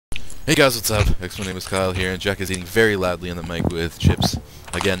Hey guys, what's up? My name is Kyle here, and Jack is eating very loudly on the mic with chips,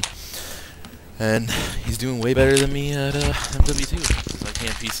 again. And he's doing way better than me at Mw2, because I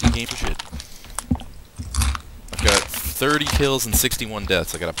can't PC game for shit. I've got 30 kills and 61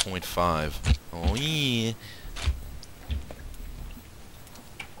 deaths. I got a .5. Oh yeah.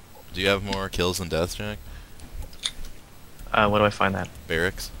 Do you have more kills than deaths, Jack? Where do I find that?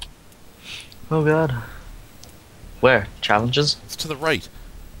 Barracks. Oh god. Where? Challenges? It's to the right.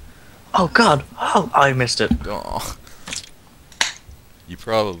 Oh god! Oh, I missed it. Aw. You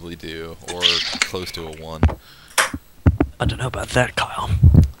probably do, or close to a 1. I don't know about that, Kyle.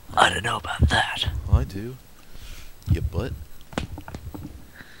 I don't know about that. I do. You butt.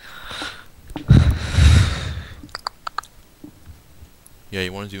 Yeah,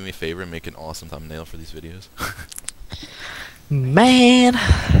 you want to do me a favor and make an awesome thumbnail for these videos? Man!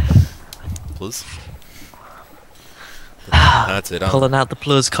 Please? That's it. Pulling out the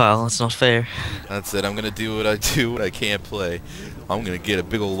plus, Kyle. That's not fair. That's it. I'm gonna do what I do when I can't play. I'm gonna get a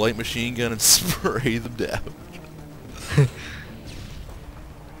big old light machine gun and spray them down.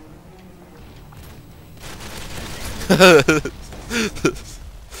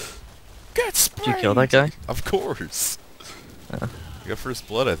 Get sprayed! Did you kill that guy? Of course. I got first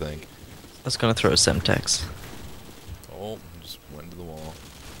blood, I think. I was gonna throw a Semtex. Oh, just went to the wall.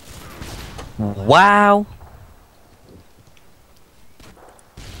 Wow!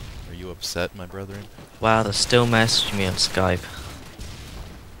 Are you upset, my brethren? Wow, they're still messaging me on Skype.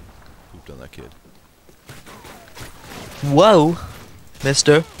 Pooped on that kid. Whoa!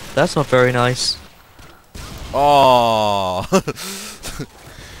 Mister, that's not very nice. Oh!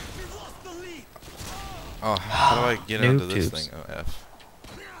 Oh, how do I get onto this Mw2s. thing? Oh, F.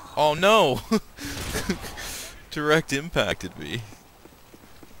 Oh no! Direct impacted me.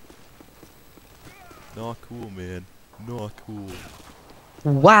 Not cool, man. Not cool.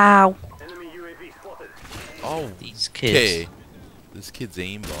 Wow! Oh, These kids. okay. This kid's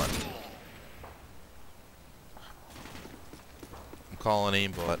aimbot. I'm calling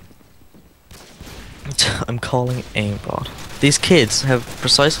aimbot. I'm calling aimbot. These kids have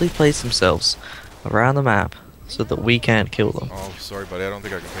precisely placed themselves around the map so that we can't kill them. Oh, sorry, buddy. I don't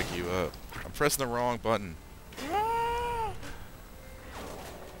think I can pick you up. I'm pressing the wrong button.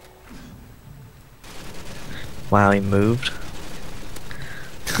 Wow, he moved.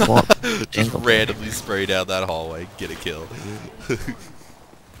 What? Just randomly spray down that hallway, get a kill. That's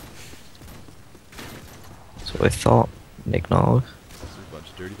what I thought. Nick Nog. Is there a bunch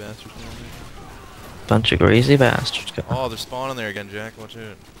of dirty bastards down there? Bunch of greasy bastards. Oh, they're spawning there again, Jack. Watch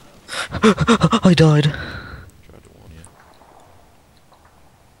out. I died. Tried to warn you.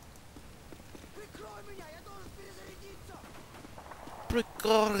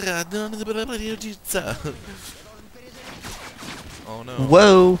 Oh no.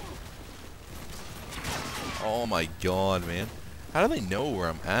 Whoa! Oh my god, man. How do they know where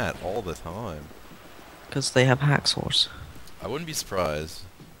I'm at all the time? Because they have hacksaws. I wouldn't be surprised.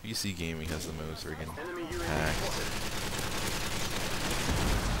 PC Gaming has the most friggin' hacks.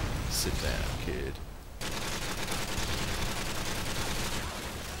 Sit down, kid.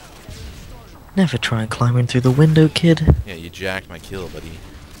 Never try climbing through the window, kid. Yeah, you jacked my kill, buddy.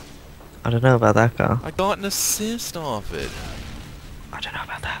 I don't know about that guy. I got an assist off it. I don't know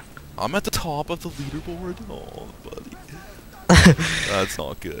about that. I'm at the top of the leaderboard. Oh, buddy. That's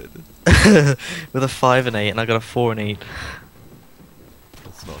not good. With a 5 and 8, and I got a 4 and 8.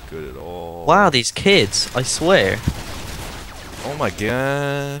 That's not good at all. Wow, these kids! I swear. Oh my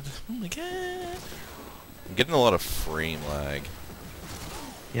god. Oh my god. I'm getting a lot of frame lag.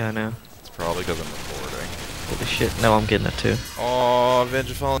 Yeah, I know. It's probably because I'm recording. Holy shit! No, I'm getting it too. Oh,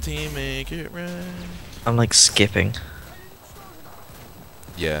 avenge a fallen team, make it right. I'm like skipping.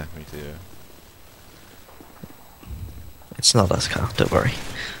 Yeah, me too. It's not us, Kyle. Don't worry.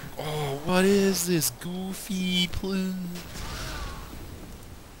 Oh, what is this goofy plume?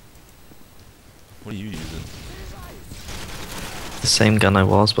 What are you using? The same gun I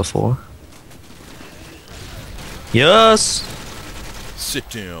was before. Yes. Sit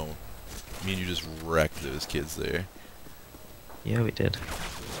down. Me and you just wrecked those kids there. Yeah, we did.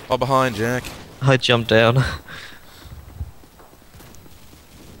 Oh, behind, Jack. I jumped down.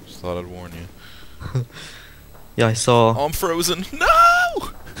 Just thought I'd warn you. Yeah, I saw. Oh, I'm frozen. No!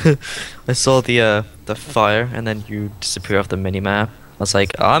 I saw the fire, and then you disappear off the mini map. I was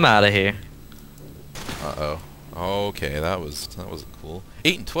like, I'm out of here. Uh oh. Okay, that wasn't cool.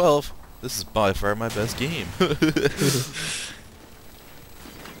 8 and 12. This is by far my best game.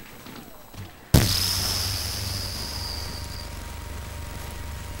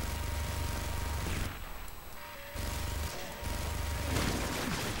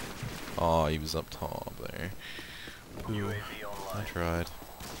 Oh, he was up top there. Ooh, I tried.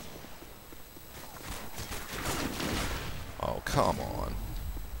 Oh, come on.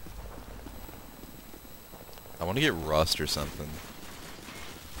 I want to get rust or something.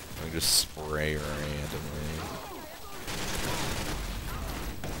 I can just spray randomly.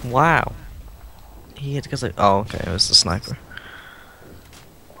 Wow. He hit because oh, okay, it was the sniper.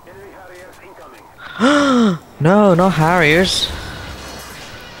 No, not Harriers.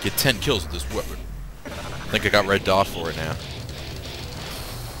 Get 10 kills with this weapon. I think I got red dot for it now.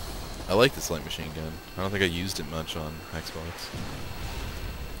 I like this light machine gun. I don't think I used it much on Xbox.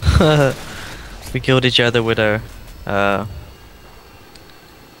 We killed each other with our,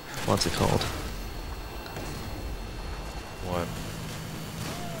 what's it called? What?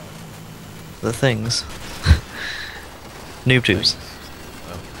 The things. Noob tubes.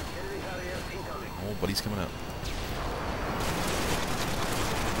 Oh. Oh, buddy's coming out.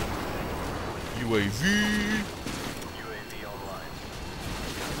 UAV!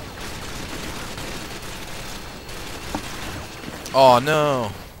 Oh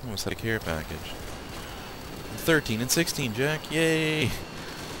no! Almost had a care package. 13 and 16, Jack. Yay!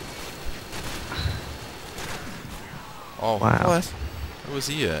 Oh, Wow. what? Where was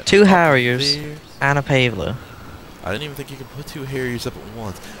he at? 2 Up Harriers there? and a Paveler. I didn't even think you could put 2 Harriers up at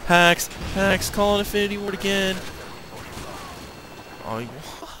once. Hacks! Hacks! Call an Infinity Ward again! Oh,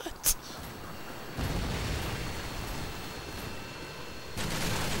 what?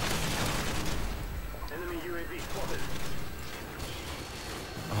 Enemy UAV spotted.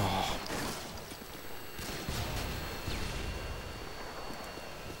 Oh.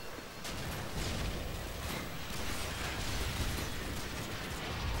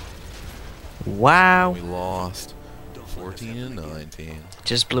 Wow. We lost 14 and 19.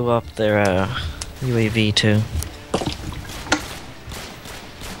 Just blew up their UAV too.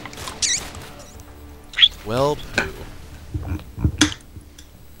 Well, poo.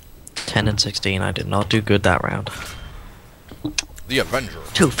 10 and 16. I did not do good that round. The Avenger.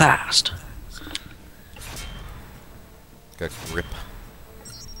 Too fast. Got grip.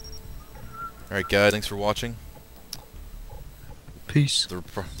 Alright guys, thanks for watching. Peace.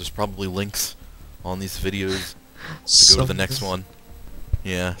 There's probably links on these videos to go to the next one.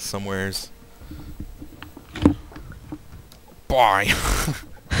 Yeah, somewheres. Bye!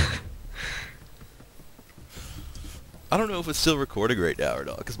 I don't know if it's still recording right now or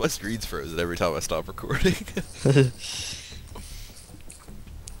not, because my screen's frozen every time I stop recording.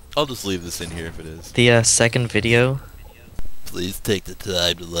 I'll just leave this in here if it is. The second video. Please take the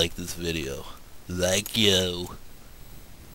time to like this video. Thank you.